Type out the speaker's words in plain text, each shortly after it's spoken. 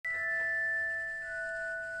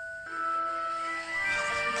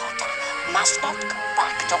must not go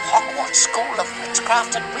back to Hogwarts School of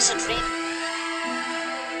Witchcraft and Wizardry.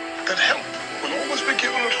 That help will always be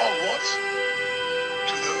given at Hogwarts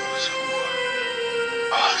to those who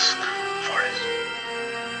ask for it.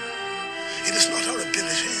 It is not our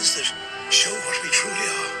abilities that show what we truly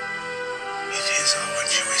are. It is our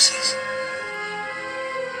choices.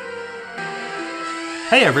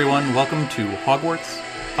 Hey everyone, welcome to Hogwarts,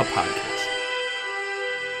 a podcast.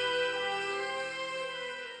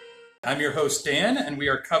 I'm your host Dan, and we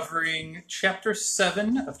are covering Chapter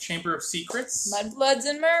 7 of Chamber of Secrets. Mudbloods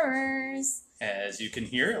and Murmurs. As you can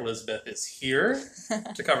hear, Elizabeth is here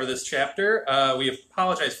to cover this chapter. We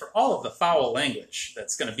apologize for all of the foul language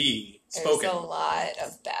that's going to be spoken. There's a lot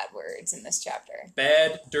of bad words in this chapter.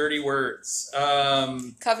 Bad, dirty words.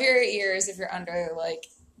 Cover your ears if you're under,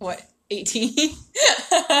 18?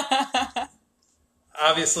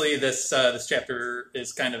 Obviously, this chapter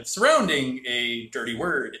is kind of surrounding a dirty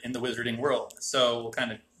word in the wizarding world, so we'll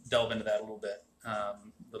kind of delve into that a little bit a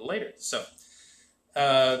little later. So,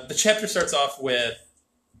 the chapter starts off with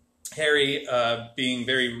Harry being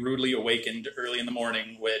very rudely awakened early in the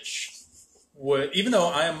morning, which would, even though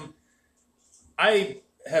I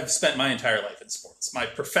have spent my entire life in sports. My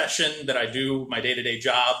profession that I do, my day-to-day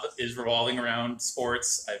job, is revolving around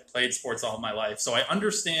sports. I've played sports all my life, so I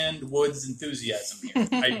understand Wood's enthusiasm here.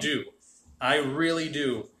 I do. I really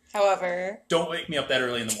do. However, don't wake me up that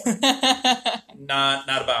early in the morning. Not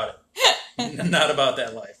about it. Not about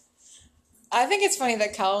that life. I think it's funny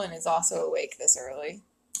that Colin is also awake this early.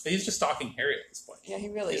 He's just stalking Harry at this point. Yeah, he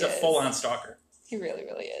really is. He's a full-on stalker. He really,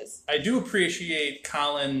 really is. I do appreciate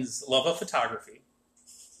Colin's love of photography.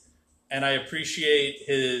 And I appreciate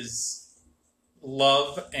his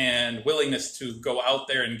love and willingness to go out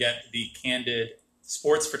there and get the candid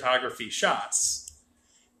sports photography shots.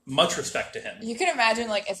 Much respect to him. You can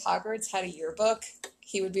imagine, if Hogwarts had a yearbook,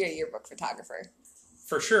 he would be a yearbook photographer.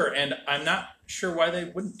 For sure, and I'm not sure why they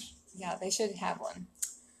wouldn't. Yeah, they should have one.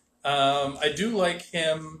 I do like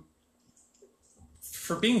him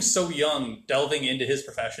for being so young, delving into his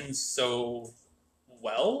profession so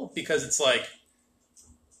well, because it's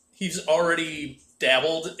he's already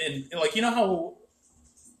dabbled in, you know how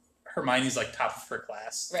Hermione's top of her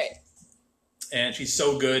class? Right. And she's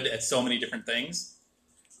so good at so many different things.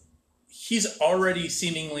 He's already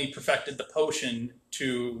seemingly perfected the potion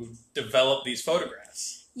to develop these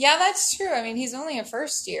photographs. Yeah, that's true. I mean, he's only a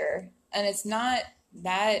first year, and it's not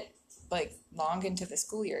that, long into the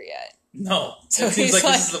school year yet. No. So it seems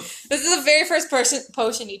this is the very first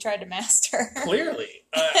potion he tried to master. Clearly.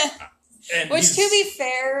 Which, to be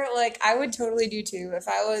fair, I would totally do too if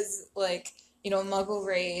I was, muggle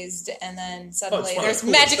raised, and then suddenly there's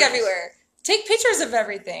magic everywhere. Take pictures of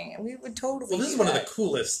everything, and we would totally Well, this is one of the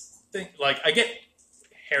coolest things. I get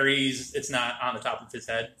Harry's, it's not on the top of his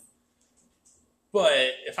head. But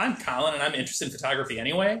if I'm Colin and I'm interested in photography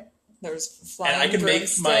anyway, there's flying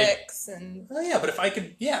broomsticks and... Oh, yeah, but if I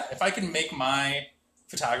can make my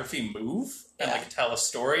photography move and, tell a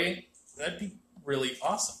story, that'd be really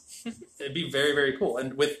awesome. It'd be very, very cool.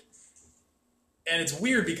 And it's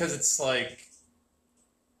weird because it's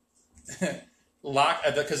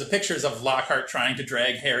because the pictures of Lockhart trying to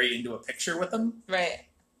drag Harry into a picture with him. Right.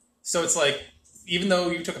 So it's even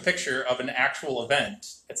though you took a picture of an actual event,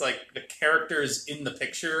 it's the characters in the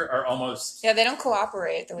picture are almost... Yeah, they don't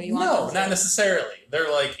cooperate the way you want them to. No, not necessarily. They're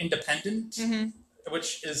independent,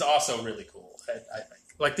 which is also really cool, I think.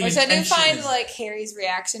 Which I do find Harry's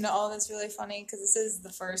reaction to all this really funny, because this is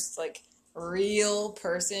the first real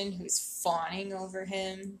person who's fawning over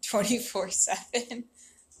him 24/7.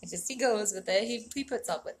 He goes with it. He puts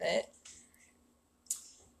up with it.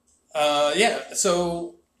 Yeah.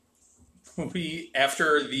 So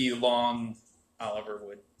after the long Oliver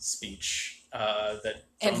Wood speech that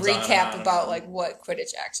and recap about what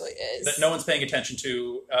Quidditch actually is that no one's paying attention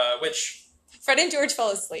to, which Fred and George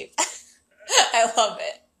fell asleep. I love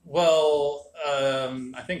it. Well,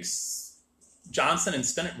 I think Johnson and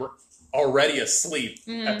Spinnet were already asleep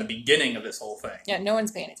at the beginning of this whole thing. Yeah, no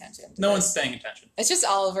one's paying attention. No one's paying attention. It's just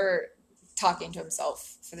Oliver talking to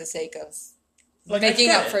himself for the sake of making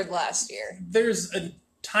up for last year. There's a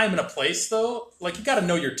time and a place, though. You got to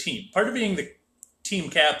know your team. Part of being the team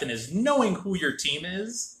captain is knowing who your team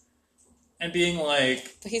is. And being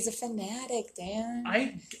But he's a fanatic, Dan.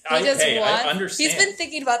 I understand. He's been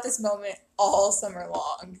thinking about this moment all summer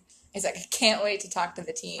long. He's I can't wait to talk to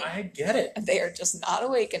the team. I get it. They are just not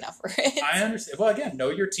awake enough for it. I understand. Well, again, know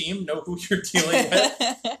your team, know who you're dealing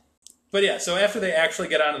with. But yeah, so after they actually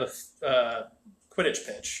get onto the Quidditch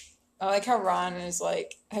pitch. I like how Ron is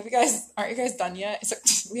aren't you guys done yet?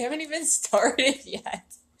 It's we haven't even started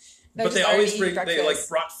yet. They're But they just always already bring, eating they like breakfast.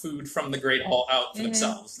 brought food from the Great Hall out for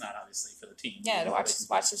themselves, not obviously for the team. Yeah, to watch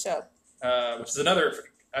the show. Which is another,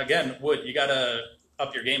 again, Wood, you gotta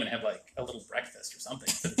up your game and have like a little breakfast or something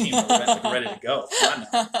for the team like, ready to go. Come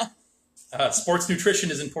on now. Sports nutrition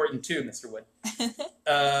is important too, Mr. Wood.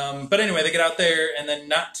 But anyway, they get out there, and then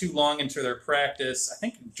not too long into their practice, I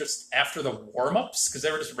think just after the warm-ups, because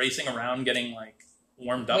they were just racing around getting like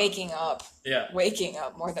warmed up. Waking up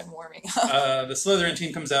more than warming up. The Slytherin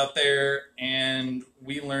team comes out there, and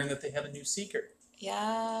we learn that they have a new Seeker.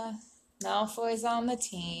 Yeah, Malfoy's on the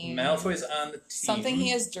team. Malfoy's on the team. Something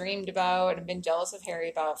he has dreamed about and been jealous of Harry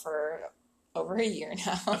about for over a year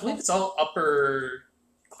now. I believe it's all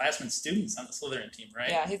upperclassmen students on the Slytherin team, right?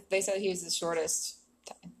 Yeah, they said he was the shortest.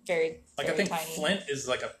 Very I very think tiny. Flint is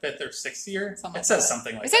like a 5th or 6th year. Something It like says that.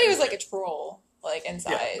 something like They that. said he was like a troll, like in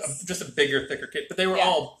size. Yeah, just a bigger, thicker kid. But they were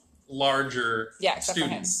all larger except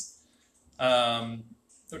students.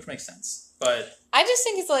 Which makes sense. But I just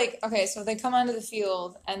think it's like, okay, so they come onto the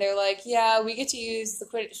field and they're like, yeah, we get to use the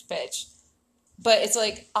Quidditch pitch. But it's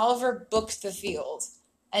like Oliver booked the field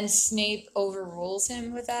and Snape overrules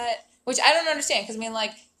him with that, which I don't understand. Because, I mean,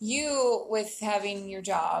 like, you with having your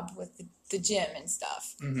job with the gym and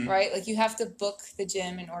stuff, right? Like, you have to book the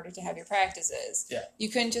gym in order to have your practices. Yeah. You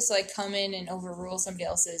couldn't just, like, come in and overrule somebody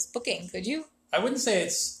else's booking, could you? I wouldn't say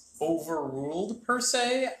it's overruled per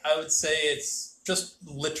se. I would say it's just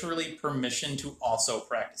literally permission to also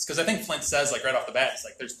practice. Because I think Flint says, like, right off the bat, it's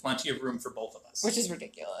like, there's plenty of room for both of us. Which is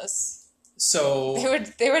ridiculous. So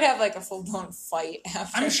They would have, like, a full-blown fight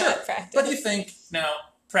after I'm sure. that practice. But you think, now,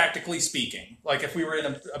 practically speaking, like if we were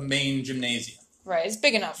in a main gymnasium, right, it's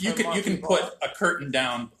big enough for you can more people. put a curtain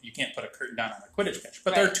down. You can't put a curtain down on a Quidditch pitch.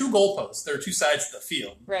 But there are two goalposts. There are two sides to the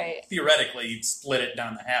field. Right. Theoretically, you'd split it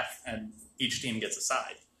down to half, and each team gets a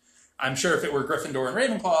side. I'm sure if it were Gryffindor and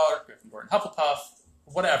Ravenclaw, or Gryffindor and Hufflepuff,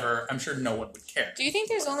 whatever, I'm sure no one would care. Do you think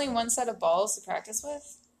there's only one set of balls to practice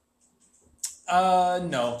with?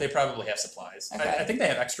 No, they probably have supplies. Okay. I think they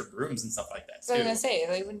have extra brooms and stuff like that, So I was too. going to say,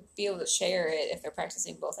 they wouldn't be able to share it if they're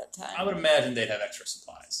practicing both at a time. I would imagine they'd have extra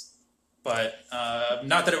supplies. But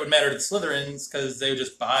not that it would matter to the Slytherins, because they would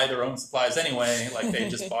just buy their own supplies anyway, like they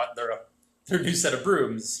just bought their new set of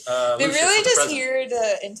brooms. They're Lucius really for the just present. here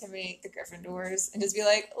to intimidate the Gryffindors and just be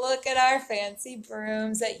like, look at our fancy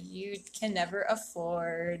brooms that you can never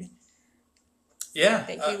afford. Yeah.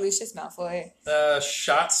 Thank you, Lucius Malfoy.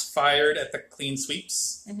 Shots fired at the clean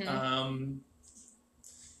sweeps.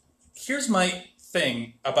 Here's my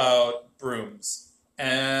thing about brooms,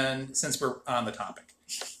 and since we're on the topic.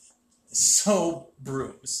 So,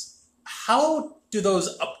 brooms. How do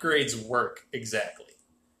those upgrades work exactly?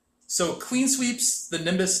 So, clean sweeps, the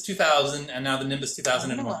Nimbus 2000, and now the Nimbus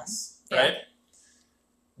 2001, right?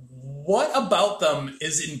 What about them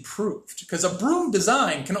is improved? Because a broom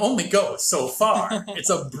design can only go so far. It's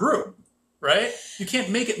a broom, right? You can't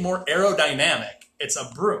make it more aerodynamic. It's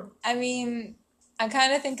a broom. I mean, I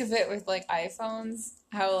kind of think of it with, like, iPhones.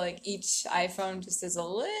 How, like, each iPhone just is a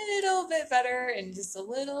little bit better and just a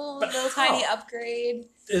little tiny upgrade.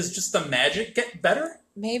 Is just the magic get better?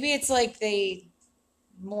 Maybe it's like they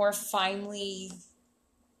more finely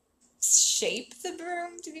shape the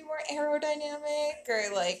broom to be more aerodynamic,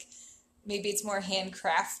 or like maybe it's more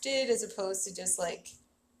handcrafted as opposed to just like,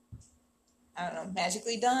 I don't know,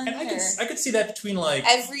 magically done. And or I could see that between like...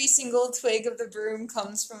 every single twig of the broom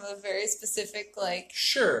comes from a very specific like...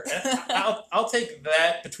 Sure. And I'll take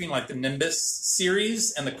that between like the Nimbus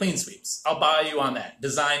series and the clean sweeps. I'll buy you on that.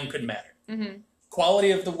 Design could matter. Mm-hmm.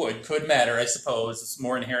 Quality of the wood could matter, I suppose. It's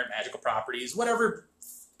more inherent magical properties. Whatever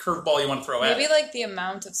curveball you want to throw at Maybe it. like the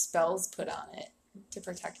amount of spells put on it to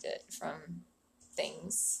protect it from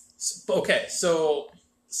things. Okay, so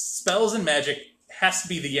spells and magic has to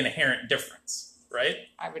be the inherent difference, right?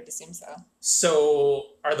 I would assume so. So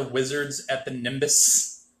are the wizards at the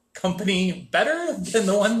Nimbus company better than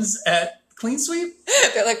the ones at Clean Sweep?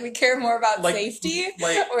 They're like, we care more about Like- safety,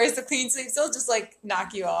 like- or is the clean sweep still just like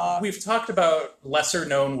knock you off? We've talked about lesser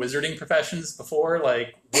known wizarding professions before,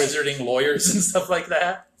 like wizarding lawyers and stuff like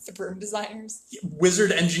that. The broom designers.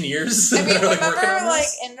 Wizard engineers. I mean, that are, like, working remember, on like,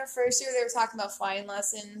 this. in the first year, they were talking about flying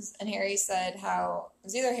lessons, and Harry said how, it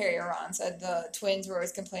was either Harry or Ron, said the twins were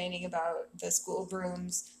always complaining about the school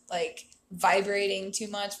brooms, like, vibrating too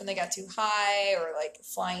much when they got too high, or, like,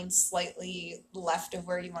 flying slightly left of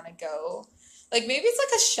where you want to go. Like, maybe it's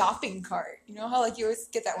like a shopping cart. You know how, like, you always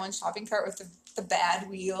get that one shopping cart with the bad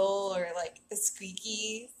wheel, or, like, the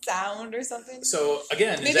squeaky sound or something? So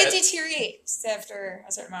again, Maybe it deteriorates after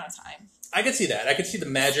a certain amount of time. I could see that. I could see the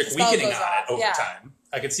magic The spell weakening goes on off, it over yeah. time.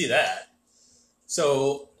 I could see that.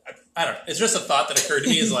 So I don't know. It's just a thought that occurred to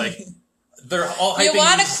me. Is like they're all hyping You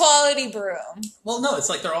want a these- quality broom. Well, no, it's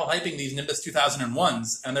like they're all hyping these Nimbus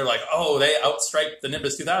 2001s, and they're like, oh, they outstriped the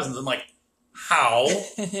Nimbus 2000s. I'm like, how?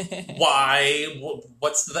 Why?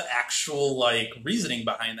 What's the actual, like, reasoning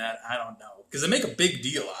behind that? I don't know. Because they make a big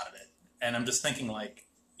deal out of it. And I'm just thinking, like,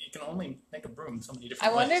 you can only make a broom so many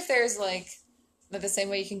different I wonder ways. if there's like the same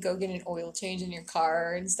way you can go get an oil change in your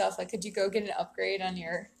car and stuff. Like, could you go get an upgrade on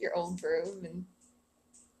your old broom and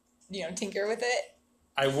tinker with it?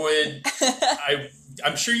 I would.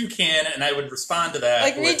 I'm sure you can, and I would respond to that.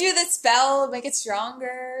 Like redo the spell, make it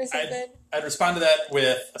stronger or something. I'd respond to that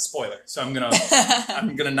with a spoiler. So I'm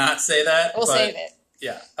gonna not say that. We'll but, save it.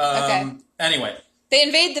 Yeah. Okay. Anyway, They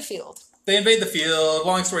invade the field. they invade the field.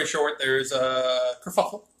 Long story short, there's a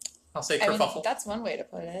kerfuffle. I'll say kerfuffle. That's one way to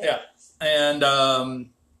put it. Yeah. And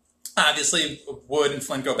obviously, Wood and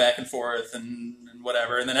Flint go back and forth and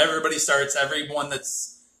whatever. And then everyone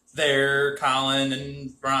that's there, Colin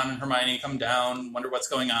and Ron and Hermione come down, wonder what's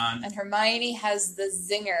going on. And Hermione has the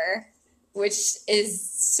zinger, which is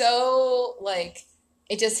so, like,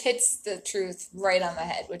 it just hits the truth right on the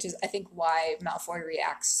head, which is, I think, why Malfoy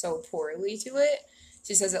reacts so poorly to it.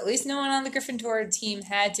 She says, at least no one on the Gryffindor team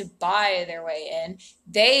had to buy their way in.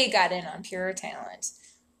 They got in on pure talent.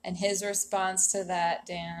 And his response to that,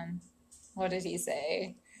 Dan, what did he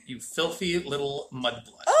say? You filthy little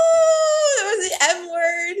mudblood. Oh, that was the M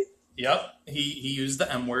word. Yep, he used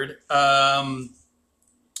the M word. There's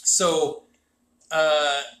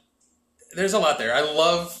a lot there. I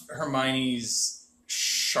love Hermione's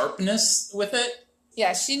sharpness with it.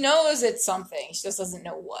 Yeah, she knows it's something. She just doesn't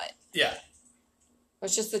know what. Yeah.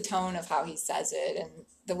 It's just the tone of how he says it and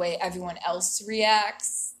the way everyone else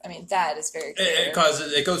reacts. I mean, that is very clear. It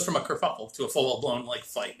goes from a kerfuffle to a full-blown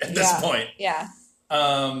fight at this point. Yeah.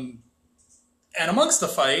 And amongst the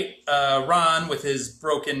fight, Ron, with his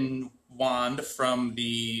broken wand from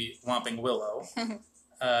the Whomping Willow,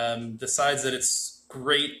 decides that it's a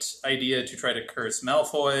great idea to try to curse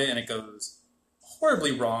Malfoy, and it goes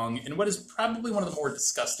horribly wrong in what is probably one of the more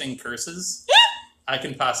disgusting curses I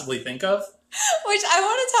can possibly think of. Which I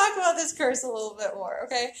want to talk about this curse a little bit more,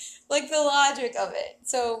 okay? Like the logic of it.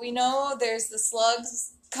 So we know there's the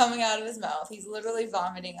slugs coming out of his mouth. He's literally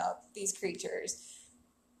vomiting up these creatures.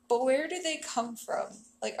 But where do they come from?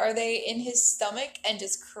 Like, are they in his stomach and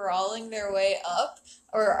just crawling their way up?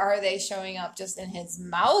 Or are they showing up just in his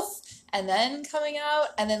mouth and then coming out?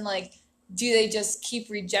 And then, like, do they just keep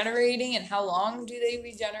regenerating? And how long do they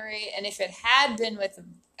regenerate? And if it had been with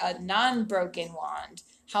a non-broken wand,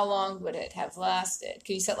 how long would it have lasted?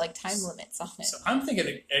 Could you set, like, time limits on it? So I'm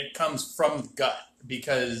thinking it comes from the gut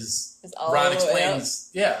because all Ron the way explains,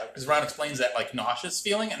 because Ron explains that nauseous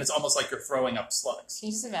feeling, and it's almost like you're throwing up slugs. Can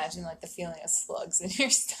you just imagine, like, the feeling of slugs in your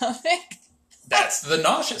stomach? That's the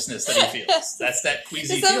nauseousness that he feels. That's that queasy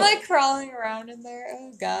Just them, feeling. like, crawling around in there.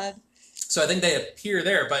 Oh, God. So I think they appear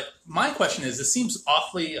there, but my question is, this seems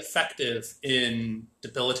awfully effective in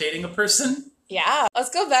debilitating a person. Yeah.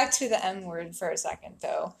 Let's go back to the M word for a second,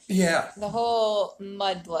 though. Yeah. The whole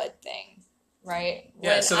mudblood thing, right?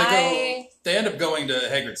 Yeah, When so they end up going to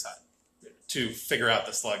Hagrid's hut to figure out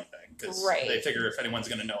the slug thing, because they figure if anyone's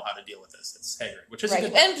going to know how to deal with this, it's Hagrid, which is a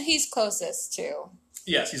good and he's closest, too.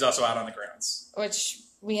 Yes, he's also out on the grounds. Which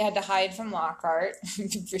we had to hide from Lockhart,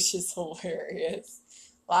 which is hilarious.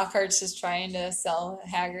 Lockhart's just trying to sell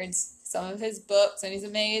Hagrid some of his books, and he's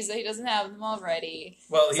amazed that he doesn't have them already.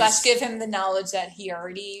 Well, / give him the knowledge that he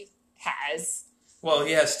already has. Well,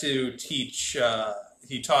 he has to teach.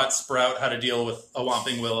 He taught Sprout how to deal with a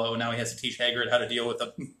Whomping Willow. Now he has to teach Hagrid how to deal with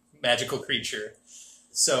a magical creature.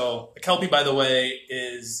 So a Kelpie, by the way,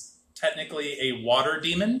 is technically a water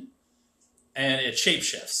demon, and it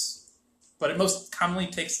shapeshifts. But it most commonly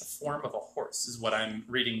takes the form of a horse, is what I'm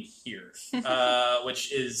reading here,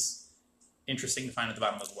 which is interesting to find at the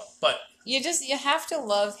bottom as well. But you have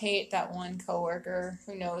to hate that one coworker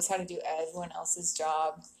who knows how to do everyone else's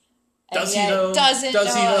job. And does he yet though? Doesn't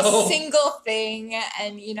Does he know though? a single thing,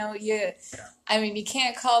 and you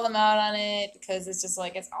can't call them out on it because it's just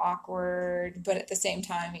like it's awkward. But at the same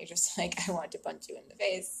time, you're just like, I want to punch you in the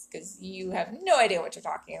face because you have no idea what you're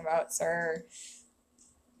talking about, sir.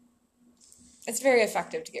 It's very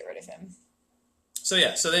effective to get rid of him. So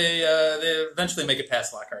they eventually make it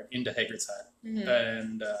past Lockhart into Hagrid's hut,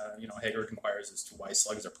 and Hagrid inquires as to why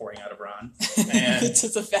slugs are pouring out of Ron, and Which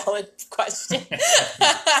is a valid question.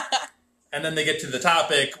 and then they get to the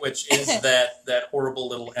topic, which is that horrible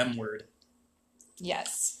little M word.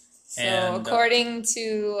 Yes. So And, according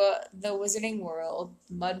to the Wizarding World,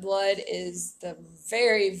 mudblood is the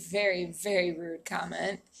very, very, very rude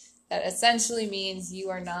comment That essentially means you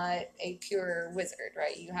are not a pure wizard,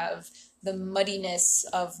 right? You have the muddiness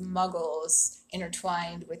of muggles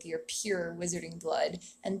intertwined with your pure wizarding blood,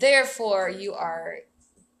 and therefore you are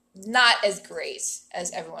not as great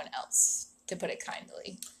as everyone else, to put it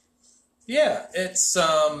kindly. Yeah, it's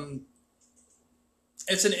an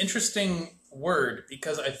interesting word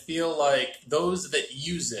because I feel like those that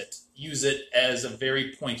use it as a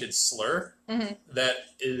very pointed slur that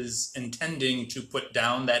is intending to put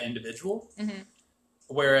down that individual,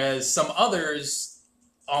 whereas some others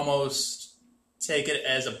almost take it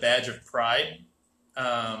as a badge of pride.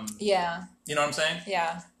 Yeah. You know what I'm saying?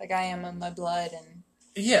 Yeah, like I am a mudblood and...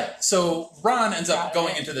 Yeah, so Ron ends up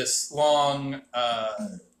going it. into this long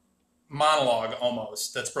monologue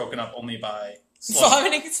almost that's broken up only by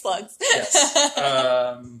vomiting slugs. Yes.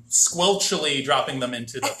 Squelchily dropping them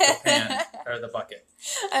into the pan or the bucket.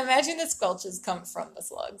 I imagine the squelches come from the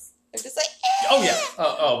slugs. They're just like, Oh, yeah.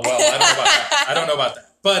 Oh, well, I don't know about that.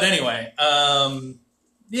 But anyway,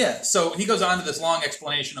 yeah, so he goes on to this long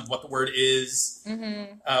explanation of what the word is,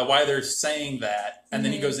 why they're saying that, and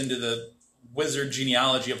then he goes into the wizard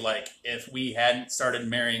genealogy of, like, if we hadn't started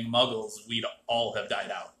marrying muggles, we'd all have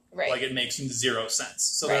died out. Right. Like, it makes zero sense.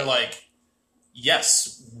 So Right. they're like,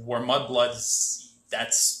 yes, we're mudbloods.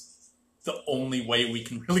 That's the only way we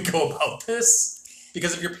can really go about this.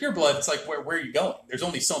 Because if you're pure blood, it's like, where are you going? There's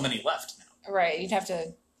only so many left now. right, you'd have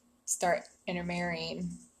to start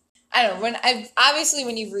intermarrying. I don't know,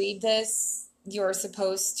 when you read this, you're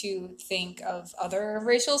supposed to think of other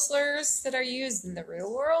racial slurs that are used in the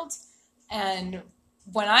real world. And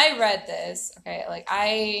when I read this, okay, like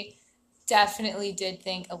I definitely did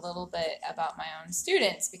think a little bit about my own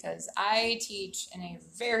students because I teach in a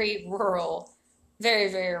very rural, very,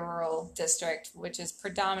 very rural district, which is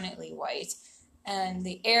predominantly white. And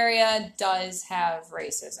the area does have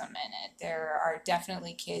racism in it. There are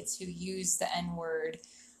definitely kids who use the N-word.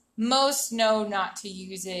 Most know not to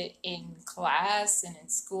use it in class and in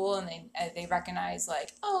school, and they recognize,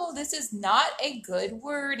 like, oh, this is not a good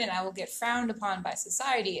word, and I will get frowned upon by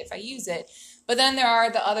society if I use it. But then there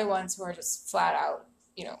are the other ones who are just flat out,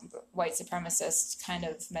 white supremacist kind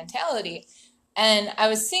of mentality. And I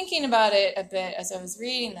was thinking about it a bit as I was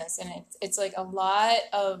reading this, and it's like a lot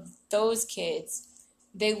of those kids,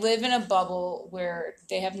 they live in a bubble where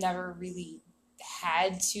they have never really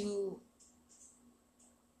had to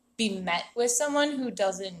be met with someone who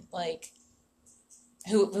doesn't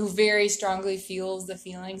who very strongly feels the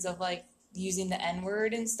feelings of like using the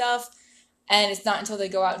N-word and stuff. And it's not until they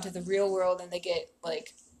go out into the real world and they get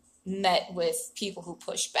like met with people who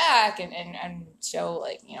push back and show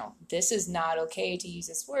like, this is not okay to use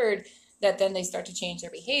this word, that then they start to change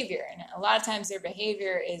their behavior. And a lot of times their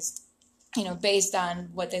behavior is, based on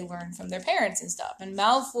what they learn from their parents and stuff. And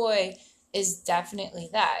Malfoy is definitely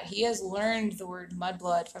that. He has learned the word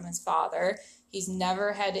mudblood from his father. He's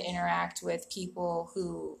never had to interact with people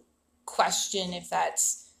who question if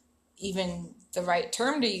that's even the right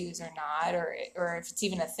term to use or not, or if it's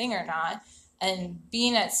even a thing or not. And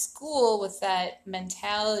being at school with that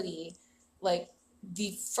mentality, like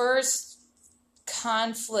the first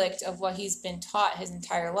conflict of what he's been taught his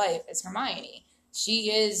entire life is Hermione.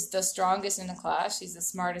 She is the strongest in the class. She's the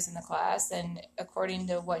smartest in the class. And according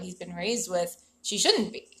to what he's been raised with, she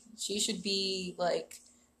shouldn't be. She should be like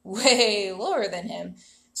way lower than him.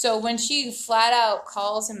 So when she flat out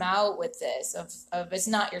calls him out with this of it's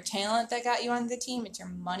not your talent that got you on the team, it's your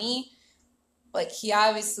money. Like he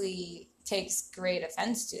obviously takes great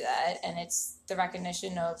offense to that. And it's the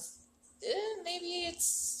recognition of maybe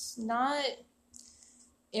it's not...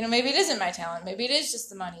 maybe it isn't my talent. Maybe it is just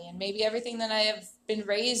the money. And maybe everything that I have been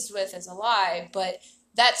raised with is a lie. But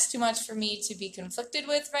that's too much for me to be conflicted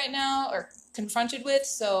with right now or confronted with.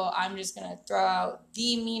 So I'm just going to throw out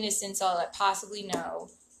the meanest insult I possibly know,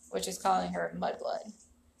 which is calling her mudblood.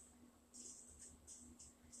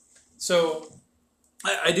 So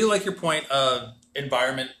I do like your point of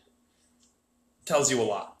environment tells you a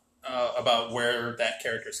lot about where that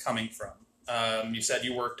character is coming from. You said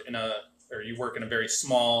you work in a very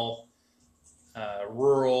small,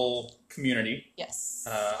 rural community. Yes.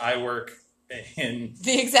 I work in...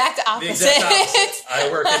 The exact opposite. I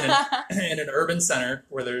work in an urban center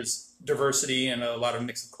where there's diversity and a lot of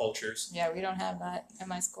mix of cultures. Yeah, we don't have that at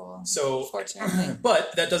my school, so, fortunately.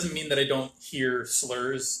 But that doesn't mean that I don't hear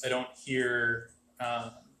slurs. I don't hear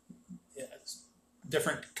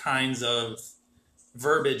different kinds of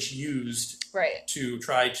verbiage used right. to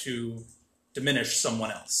try to diminish someone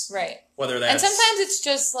else. Right. Whether that's... And sometimes it's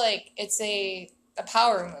just like, it's a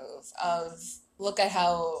power move of, look at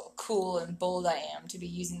how cool and bold I am to be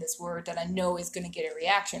using this word that I know is going to get a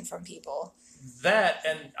reaction from people. that,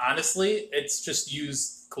 and honestly, it's just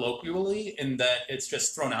used colloquially in that it's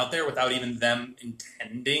just thrown out there without even them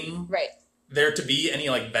intending Right. there to be any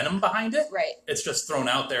like venom behind it. Right. It's just thrown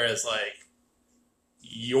out there as like,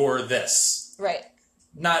 you're this. Right.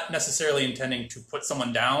 Not necessarily intending to put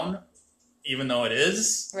someone down, even though it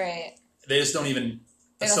is. Right. They just don't even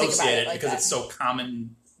They don't think about associate it it like because that. it's so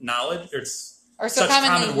common knowledge. Or so such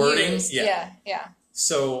commonly common wording. used. Yeah. Yeah.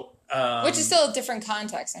 So. Which is still a different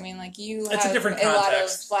context. I mean, like you It's a have different a lot of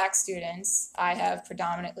context. black students. I have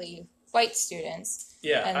predominantly white students.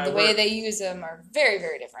 Yeah. And the way they use them are very,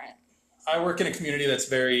 very different. I work in a community that's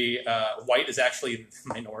very white is actually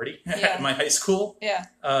the minority Yeah. at my high school Yeah.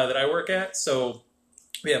 that I work at. So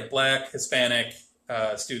we have black, Hispanic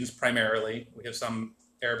students primarily. We have some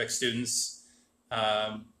Arabic students,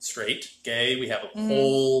 straight, gay. We have a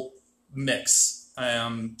whole mix.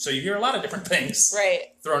 So you hear a lot of different things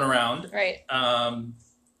Right. thrown around. Right.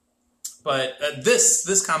 But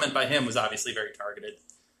this comment by him was obviously very targeted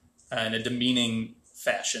in a demeaning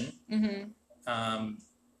fashion. Mm-hmm.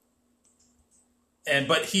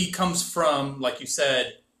 But he comes from, like you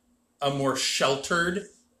said, a more sheltered,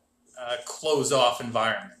 closed-off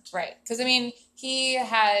environment. Right. Because, I mean, he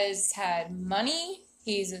has had money.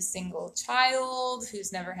 He's a single child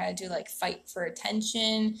who's never had to, like, fight for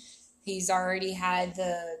attention. He's already had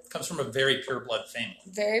the Comes from a very pure-blood family.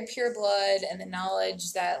 very pure blood and the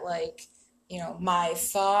knowledge that, like, you know, my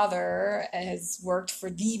father has worked for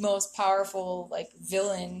the most powerful, like,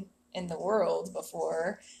 villain in the world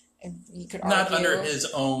before. And you could argue. Not under his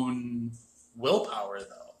own willpower,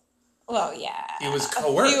 though. Well, yeah. He was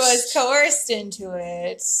coerced. He was coerced into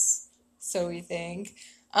it, so we think.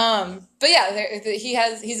 But yeah,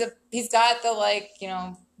 he's got the, like, you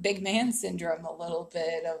know, big man syndrome a little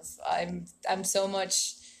bit of I'm so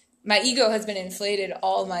much, my ego has been inflated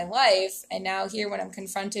all my life, and now here when I'm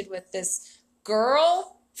confronted with this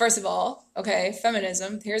girl, first of all, okay,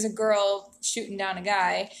 feminism, here's a girl shooting down a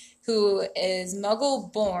guy who is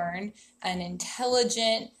muggle born and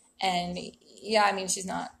intelligent, and yeah, I mean, she's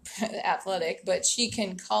not athletic, but she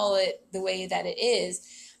can call it the way that it is.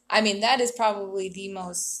 I mean, that is probably the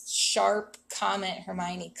most sharp comment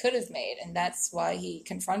Hermione could have made, and that's why he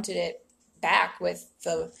confronted it back with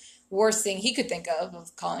the worst thing he could think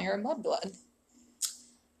of calling her a mudblood.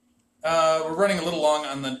 We're running a little long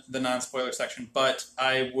on the non-spoiler section, but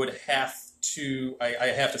I would have to I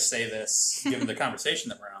have to say this, given the conversation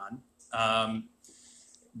that we're on.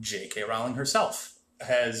 J.K. Rowling herself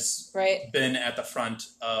has Right. been at the front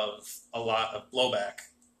of a lot of blowback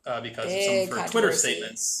because Big of some of her Twitter controversy.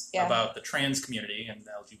 statements Yeah. about the trans community and the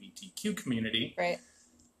LGBTQ community. Right.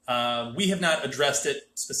 We have not addressed it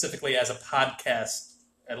specifically as a podcast,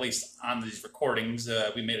 at least on these recordings.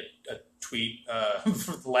 We made a tweet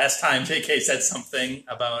for the last time J.K. said something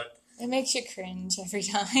about... It makes you cringe every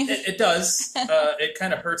time. It does. It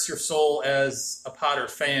kind of hurts your soul as a Potter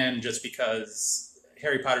fan just because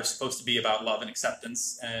Harry Potter's supposed to be about love and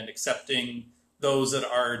acceptance and accepting those that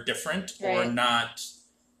are different or Right. not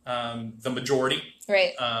the majority.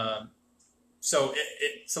 Right. So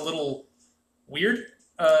it's a little weird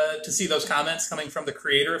to see those comments coming from the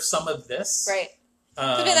creator of some of this. Right.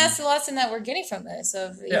 I mean, that's the lesson that we're getting from this.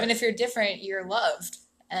 Of even if you're different, you're loved.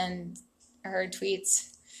 And her tweets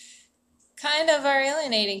kind of are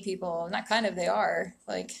alienating people. Not kind of, they are.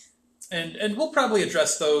 Like, and we'll probably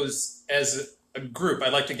address those as a group.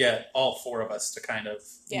 I'd like to get all four of us to kind of,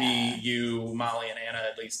 me, you, Molly, and Anna,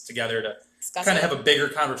 at least together to discuss kind of it. have a bigger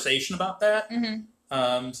conversation about that.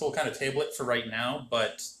 Mm-hmm. So we'll kind of table it for right now,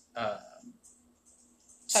 but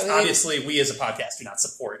So obviously we as a podcast do not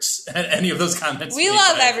support any of those comments. We made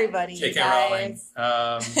love by everybody, you J.K. Rowling.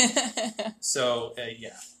 guys. So,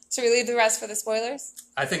 yeah, Should we leave the rest for the spoilers?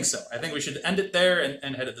 I think so. I think we should end it there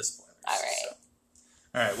and head to the spoilers. All right. So,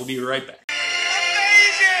 all right, we'll be right back.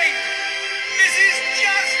 Amazing! This is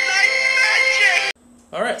just like magic!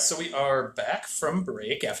 All right, so we are back from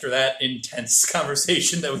break after that intense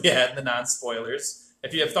conversation that we had in the non-spoilers.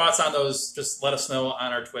 If you have thoughts on those, just let us know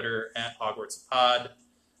on our Twitter at HogwartsPod.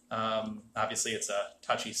 Obviously, it's a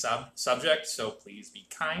touchy subject, so please be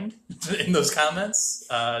kind in those comments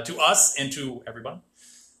to us and to everyone.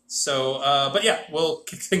 So, but yeah, we'll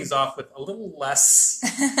kick things off with a little less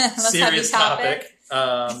serious topic.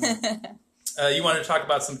 You wanted to talk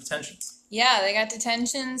about some detentions. Yeah, they got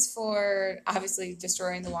detentions for obviously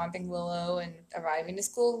destroying the Whomping Willow and arriving to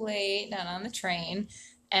school late, not on the train.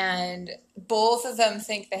 And both of them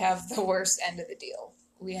think they have the worst end of the deal.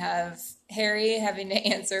 We have Harry having to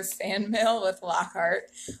answer fan mail with Lockhart,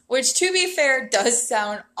 which, to be fair, does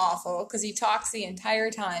sound awful because he talks the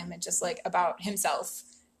entire time and just like about himself.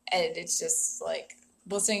 And it's just like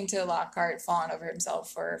listening to Lockhart fawn over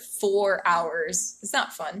himself for 4 hours. It's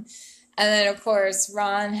not fun. And then, of course,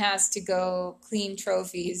 Ron has to go clean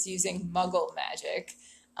trophies using Muggle magic,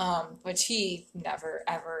 which he never,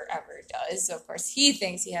 ever, ever does. So, of course, he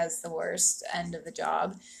thinks he has the worst end of the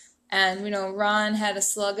job. And, Ron had a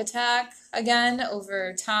slug attack again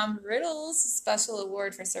over Tom Riddle's special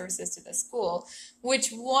award for services to the school,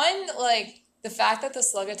 which the fact that the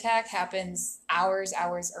slug attack happens hours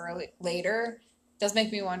later does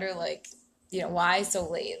make me wonder, why so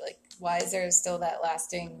late? Why is there still that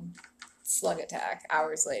lasting slug attack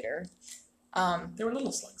hours later? They were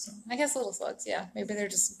little slugs. Huh? I guess little slugs, yeah. Maybe they're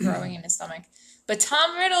just growing in his stomach. But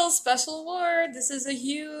Tom Riddle's special award, this is a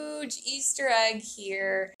huge Easter egg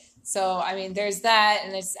here. So, there's that,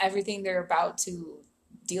 and it's everything they're about to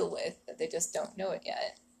deal with, that they just don't know it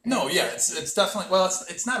yet. No, yeah, it's definitely,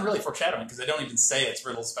 it's not really foreshadowing, because they don't even say it's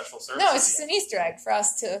Riddle's special service. No, it's just an Easter egg for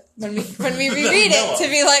us to, when we reread it, to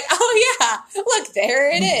be like, oh yeah, look,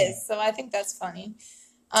 there it is. So I think that's funny.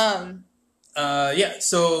 Yeah,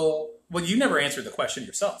 so, you never answered the question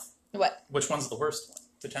yourself. What? Which one's the worst one?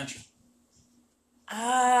 Detention.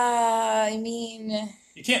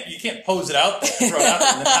 You can't pose it out there, throw it out there,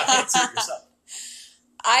 and then not answer it yourself.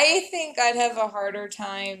 I think I'd have a harder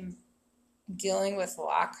time dealing with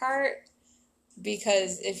Lockhart,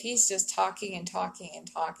 because if he's just talking and talking and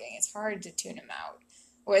talking, it's hard to tune him out.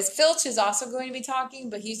 Whereas Filch is also going to be talking,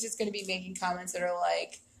 but he's just going to be making comments that are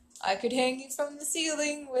like, I could hang you from the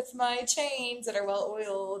ceiling with my chains that are well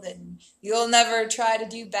oiled, and you'll never try to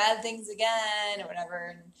do bad things again, or whatever.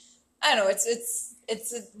 And I don't know, it's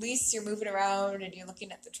at least you're moving around and you're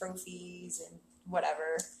looking at the trophies and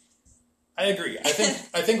whatever. I agree. I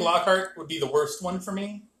think Lockhart would be the worst one for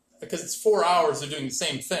me, because it's 4 hours of doing the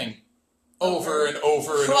same thing over and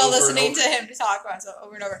over and while over listening and over. to him talk about himself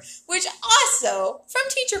over and over. Which also, from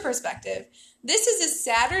teacher perspective, this is a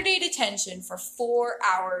Saturday detention for 4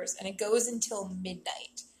 hours, and it goes until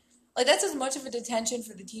midnight. That's as much of a detention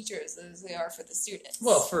for the teachers as they are for the students.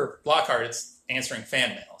 Well, for Lockhart, it's answering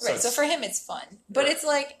fan mail. So for him, it's fun. But It's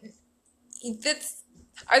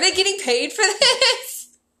are they getting paid for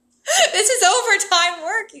this? This is overtime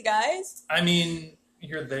work, you guys.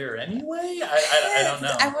 You're there anyway? I don't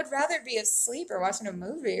know. I would rather be asleep or watching a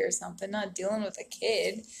movie or something, not dealing with a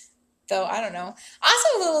kid. Though, I don't know.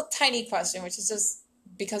 Also, a little tiny question, which is just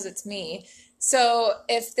because it's me. So,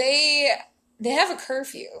 if they have a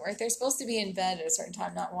curfew, right? They're supposed to be in bed at a certain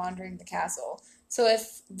time, not wandering the castle. So,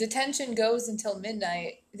 if detention goes until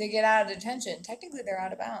midnight, they get out of detention. Technically, they're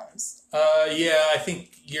out of bounds. Yeah, I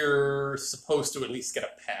think you're supposed to at least get a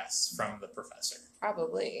pass from the professor.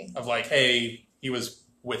 Probably. Of hey, he was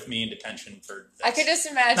with me in detention for this. I could just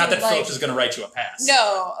imagine, not that Filch is going to write you a pass.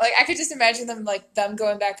 No, I could just imagine them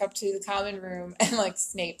going back up to the common room and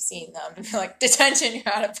Snape seeing them and be like, detention,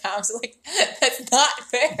 you're out of bounds. That's not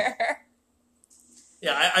fair.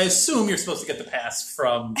 Yeah, I assume you're supposed to get the pass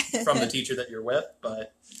from the teacher that you're with,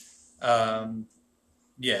 but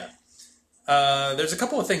yeah. There's a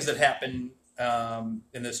couple of things that happen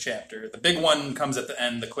in this chapter. The big one comes at the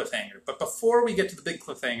end, the cliffhanger. But before we get to the big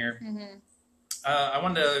cliffhanger, I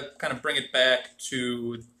wanted to kind of bring it back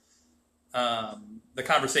to the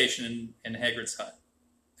conversation in Hagrid's hut.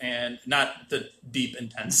 And not the deep,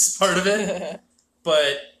 intense part of it,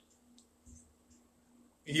 but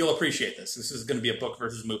you'll appreciate this. This is going to be a book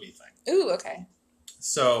versus movie thing. Ooh, okay.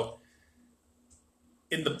 So,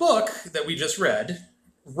 in the book that we just read,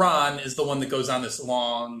 Ron is the one that goes on this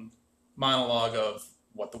long monologue of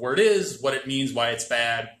what the word is, what it means, why it's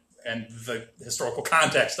bad, and the historical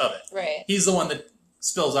context of it. Right. He's the one that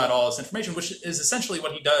spills out all this information, which is essentially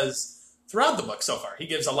what he does throughout the book so far. He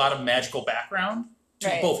gives a lot of magical background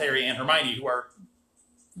to both Harry and Hermione, who are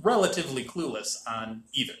relatively clueless on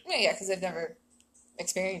either. Yeah, because they've never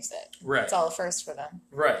experienced it. Right. It's all a first for them.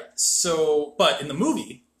 Right. So, but in the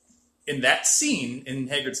movie, in that scene in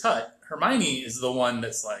Hagrid's hut, Hermione is the one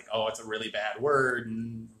that's like, oh, it's a really bad word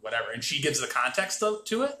and whatever. And she gives the context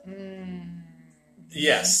to it.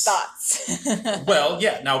 Yes. Thoughts. Well,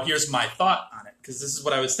 yeah. Now here's my thought on it. Because this is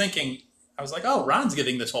what I was thinking. I was like, oh, Ron's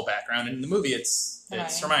giving this whole background. And in the movie, it's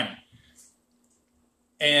Hermione.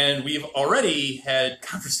 And we've already had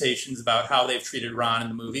conversations about how they've treated Ron in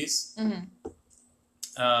the movies. And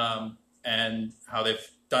how they've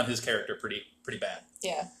done his character pretty bad.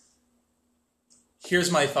 Yeah.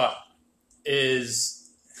 Here's my thought. This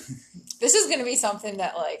is going to be something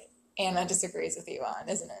that, Anna disagrees with you on,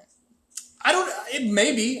 isn't it? It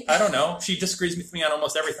may be. I don't know. She disagrees with me on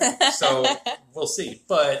almost everything. So we'll see.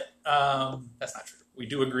 But that's not true. We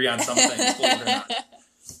do agree on some things, believe it or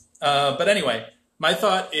not. But anyway, my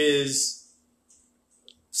thought is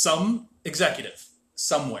some executive,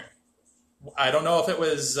 somewhere. I don't know if it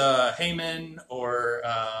was Heyman or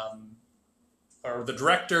the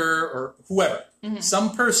director or whoever. Mm-hmm.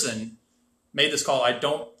 Some person made this call. I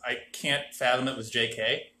can't fathom it was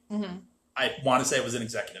J.K. Mm-hmm. I want to say it was an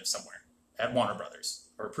executive somewhere at Warner Brothers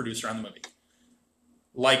or a producer on the movie.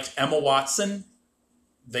 Liked Emma Watson,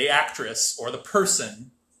 the actress or the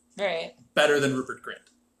person, Right. better than Rupert Grint.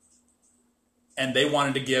 And they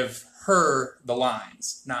wanted to give her the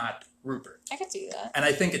lines, not Rupert. I could see that. And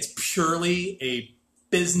I think it's purely a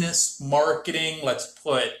business marketing. Let's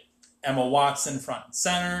put Emma Watson front and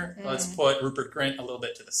center. Let's put Rupert Grint a little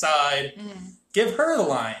bit to the side. Give her the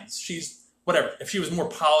lines. She's whatever. If she was more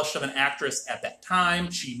polished of an actress at that time,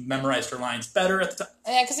 she memorized her lines better at the time.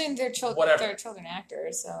 Yeah, because they're Whatever. they're children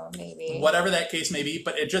actors, so maybe. Whatever that case may be,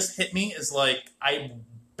 but it just hit me as like, I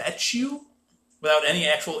bet you, without any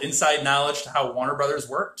actual inside knowledge to how Warner Brothers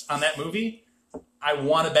worked on that movie, I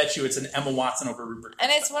want to bet you it's an Emma Watson over Rupert.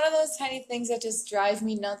 And it's one of those tiny things that just drive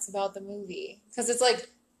me nuts about the movie. Because it's like,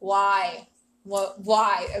 why? What?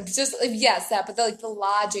 Why? Just, yes, that, but the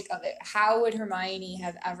logic of it. How would Hermione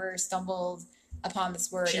have ever stumbled upon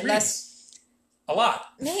this word? She reads a lot.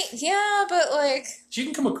 Yeah, but like... She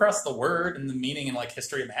can come across the word and the meaning in like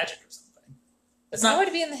History of Magic or something. It's why not... would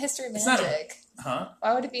it be in the History of It's not Magic? Huh?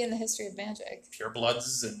 Why would it be in the History of Magic?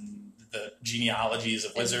 Purebloods and the genealogies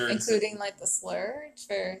of wizards. Including like the slur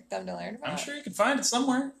for them to learn about? I'm sure you can find it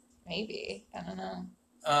somewhere. Maybe. I don't know.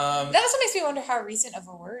 That That also makes me wonder how recent of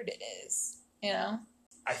a word it is. You know?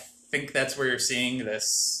 I think that's where you're seeing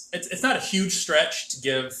this. It's not a huge stretch to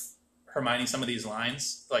give Hermione some of these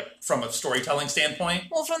lines, like from a storytelling standpoint.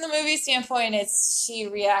 Well, from the movie standpoint, it's she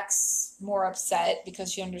reacts more upset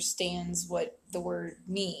because she understands what the word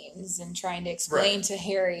means and trying to explain to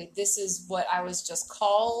Harry, this is what I was just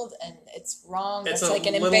called and it's wrong. It's like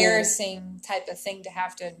an embarrassing type of thing to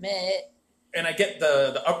have to admit. And I get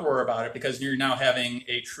the uproar about it because you're now having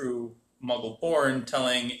a true Muggle-born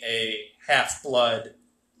telling a half-blood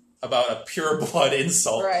about a pure-blood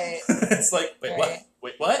insult. Right. It's like, wait, what?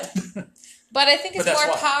 Wait, what? But I think it's But that's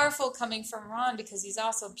more why. powerful coming from Ron because he's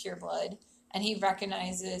also pureblood and he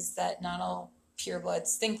recognizes that not all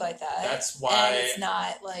purebloods think like that. That's why. And it's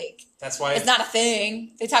not like... That's why. It's not a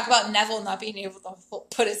thing. They talk about Neville not being able to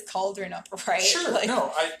put his cauldron up right. Sure, like,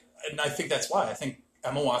 no, I think that's why. I think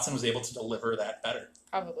Emma Watson was able to deliver that better.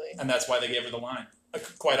 Probably. And that's why they gave her the line.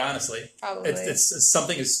 Quite honestly. Probably. It's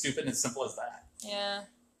something as stupid and as simple as that. Yeah.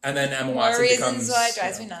 And then Emma More Watson reasons becomes... why it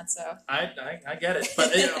drives me nuts, so. I get it.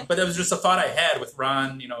 But but it was just a thought I had with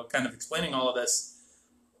Ron, kind of explaining all of this.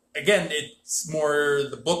 Again, it's more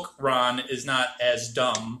the book Ron is not as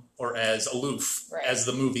dumb or as aloof as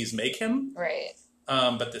the movies make him. Right.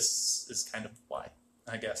 But this is kind of why,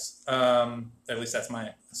 I guess. At least that's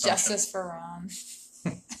my assumption. Justice for Ron.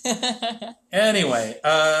 Anyway,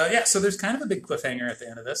 so there's kind of a big cliffhanger at the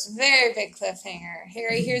end of this. Very big cliffhanger.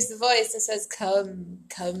 Harry hears the voice that says, come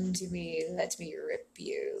to me, let me rip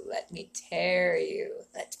you, let me tear you,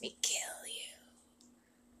 let me kill you.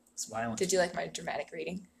 It's violent. Did you like my dramatic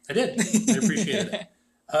reading? I did. I appreciated it.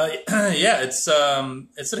 It's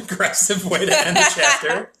an aggressive way to end the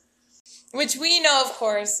chapter. Which we know, of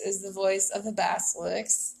course, is the voice of the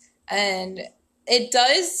Basilisk. And it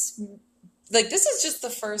does... Like, this is just the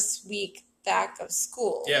first week back of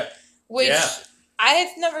school. Yeah. Which I've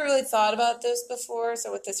never really thought about this before,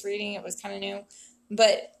 so with this reading, it was kind of new.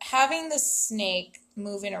 But having the snake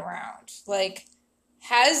moving around, like,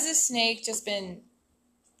 has the snake just been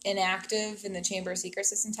inactive in the Chamber of Secrets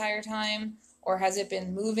this entire time? Or has it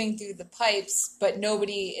been moving through the pipes, but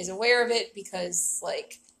nobody is aware of it because,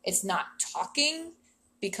 like, it's not talking?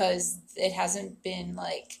 Because it hasn't been,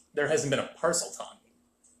 like... There hasn't been a parcel tongue.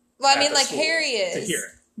 Well, I mean, like, Harry is. To hear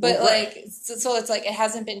it. But, Well, right. like, so it's like it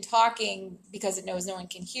hasn't been talking because it knows no one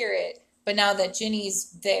can hear it. But now that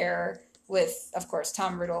Ginny's there with, of course,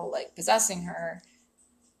 Tom Riddle, like, possessing her,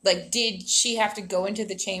 like, did she have to go into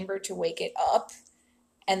the chamber to wake it up?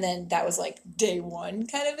 And then that was, like, day one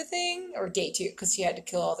kind of a thing? Or day two, because she had to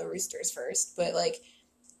kill all the roosters first. But, like,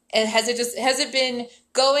 has it been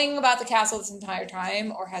going about the castle this entire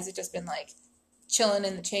time? Or has it just been, like, chilling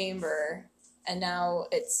in the chamber and now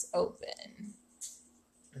it's open?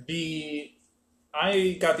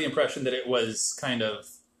 I got the impression that it was kind of...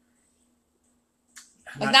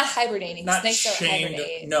 Like, not hibernating. Not Snakes don't shamed.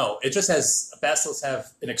 hibernate. No, it just has... Basilisks have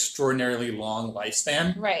an extraordinarily long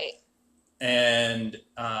lifespan. Right. And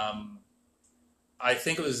I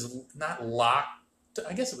think it was not locked...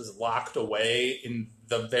 I guess it was locked away in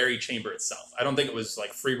the very chamber itself. I don't think it was,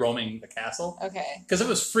 like, free-roaming the castle. Okay. Because if it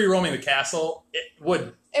was free-roaming the castle, it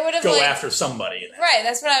would have, go like, after somebody. In that. Right,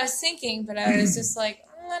 that's what I was thinking, but I was just like,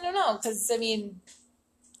 I don't know, because, I mean,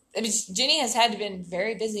 I mean, Ginny has had to been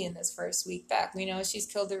very busy in this first week back. We know she's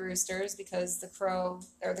killed the roosters because the crow,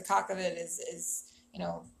 or the cock of it is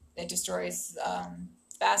it destroys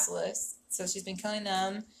basilisk. So she's been killing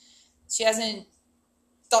them. She hasn't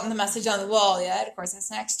gotten the message on the wall yet. Of course,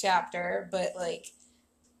 that's next chapter. But, like,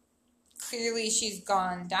 clearly she's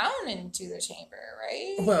gone down into the chamber,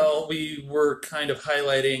 right? Well, we were kind of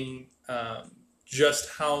highlighting just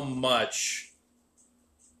how much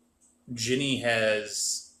Ginny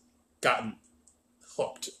has gotten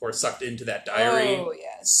hooked or sucked into that diary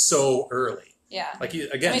so early. Yeah. Like, you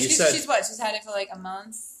I mean, said... She's what? She's had it for like a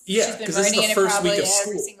month? Yeah, she's been because this is writing the it first probably week of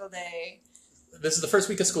every school. single day. This is the first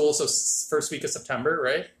week of school, so first week of September,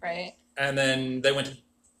 right? Right. And then they went to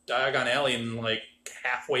Diagon Alley in, like,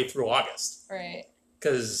 halfway through August. Right.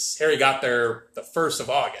 Because Harry got there the 1st of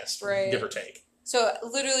August, give or take. So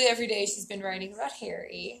literally every day she's been writing about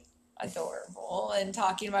Harry, adorable, and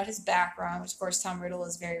talking about his background, which of course Tom Riddle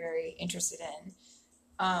is very, very interested in.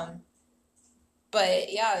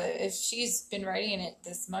 But yeah, if she's been writing it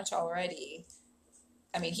this much already,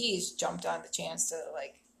 I mean, he's jumped on the chance to,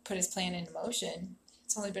 like, put his plan into motion.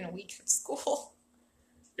 It's only been a week of school.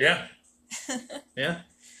 Yeah. Yeah.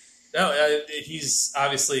 No, he's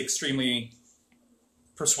obviously extremely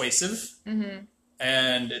persuasive,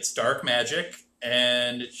 and it's dark magic,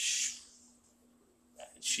 and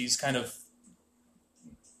she's kind of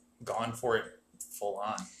gone for it full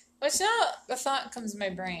on. Which now a thought comes to my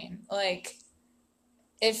brain. Like,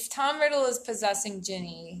 if Tom Riddle is possessing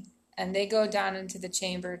Ginny, and they go down into the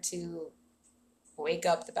chamber to wake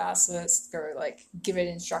up the basilisk, or, like, give it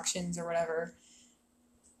instructions or whatever,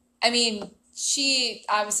 I mean, she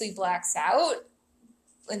obviously blacks out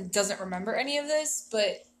and doesn't remember any of this,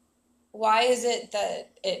 but why is it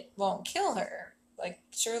that it won't kill her? Like,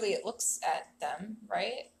 surely it looks at them,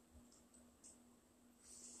 right?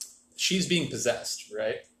 She's being possessed,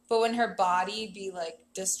 right? But wouldn't her body be, like,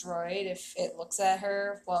 destroyed if it looks at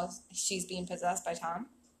her while she's being possessed by Tom?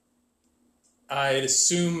 I'd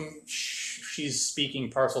assume she's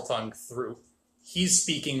speaking Parseltongue through... He's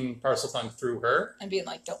speaking Parseltongue through her. And being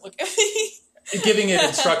like, don't look at me. Giving it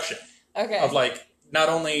instruction. Okay. Of, like, not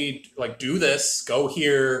only, like, do this, go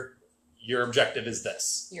here, your objective is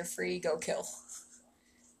this. You're free, go kill.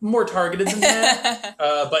 More targeted than that.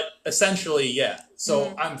 But essentially, yeah.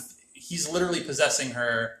 So he's literally possessing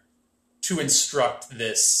her to instruct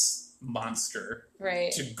this monster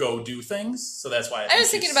to go do things. So that's why I was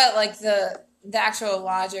thinking about, like, the actual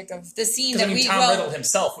logic of the scene that Tom Riddle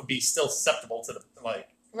himself would be still susceptible to the, like...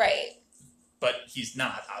 Right. But he's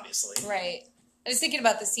not, obviously. Right. I was thinking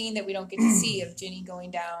about the scene that we don't get to see of Ginny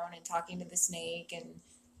going down and talking to the snake and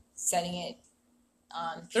setting it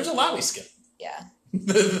on people. There's a lot we skip. Yeah.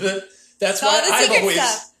 That's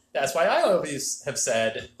why I always have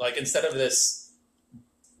said, like, instead of this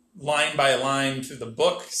line by line to the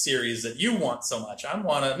book series that you want so much,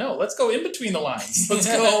 let's go in between the lines. Let's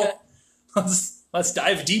go... Let's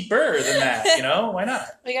dive deeper than that, Why not?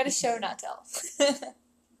 We got to show, not tell.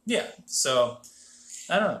 Yeah, so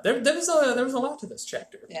I don't know. There was a lot to this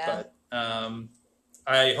chapter, but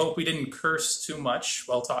I hope we didn't curse too much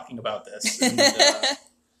while talking about this. And,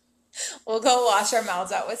 we'll go wash our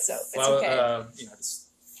mouths out with soap. It's okay. Just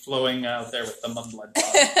flowing out there with the mudblood.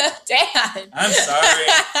 Dan, I'm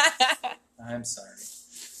sorry.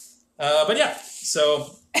 But yeah,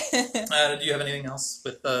 so do you have anything else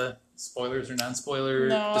with spoilers or non-spoiler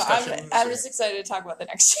discussions? I'm just excited to talk about the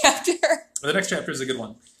next chapter. The next chapter is a good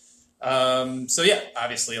one. So yeah,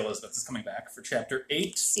 obviously Elizabeth is coming back for chapter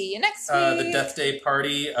 8. See you next week. The Death Day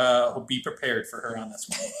party. Will be prepared for her on this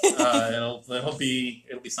one. It'll be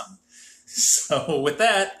something. So with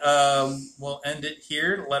that, we'll end it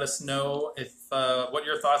here. Let us know if what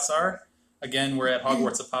your thoughts are. Again, we're at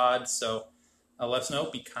Hogwarts a Pod, so. Let us know.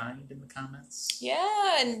 Be kind in the comments.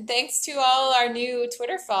 Yeah, and thanks to all our new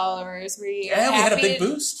Twitter followers. We had a big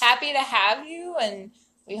boost. Happy to have you, and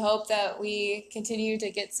we hope that we continue to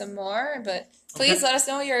get some more. But please let us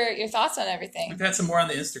know your thoughts on everything. We've had some more on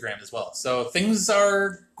the Instagram as well. So things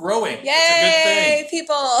are growing. Yay, it's a good thing.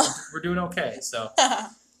 People. We're doing okay. So,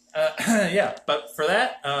 yeah. But for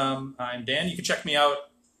that, I'm Dan. You can check me out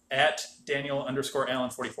at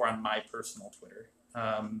Daniel_Allen44 on my personal Twitter.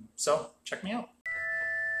 So check me out.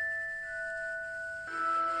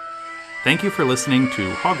 Thank you for listening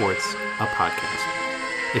to Hogwarts, a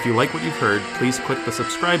podcast. If you like what you've heard, please click the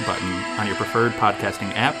subscribe button on your preferred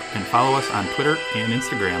podcasting app and follow us on Twitter and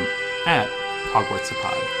Instagram at Hogwarts a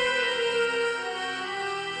Pod.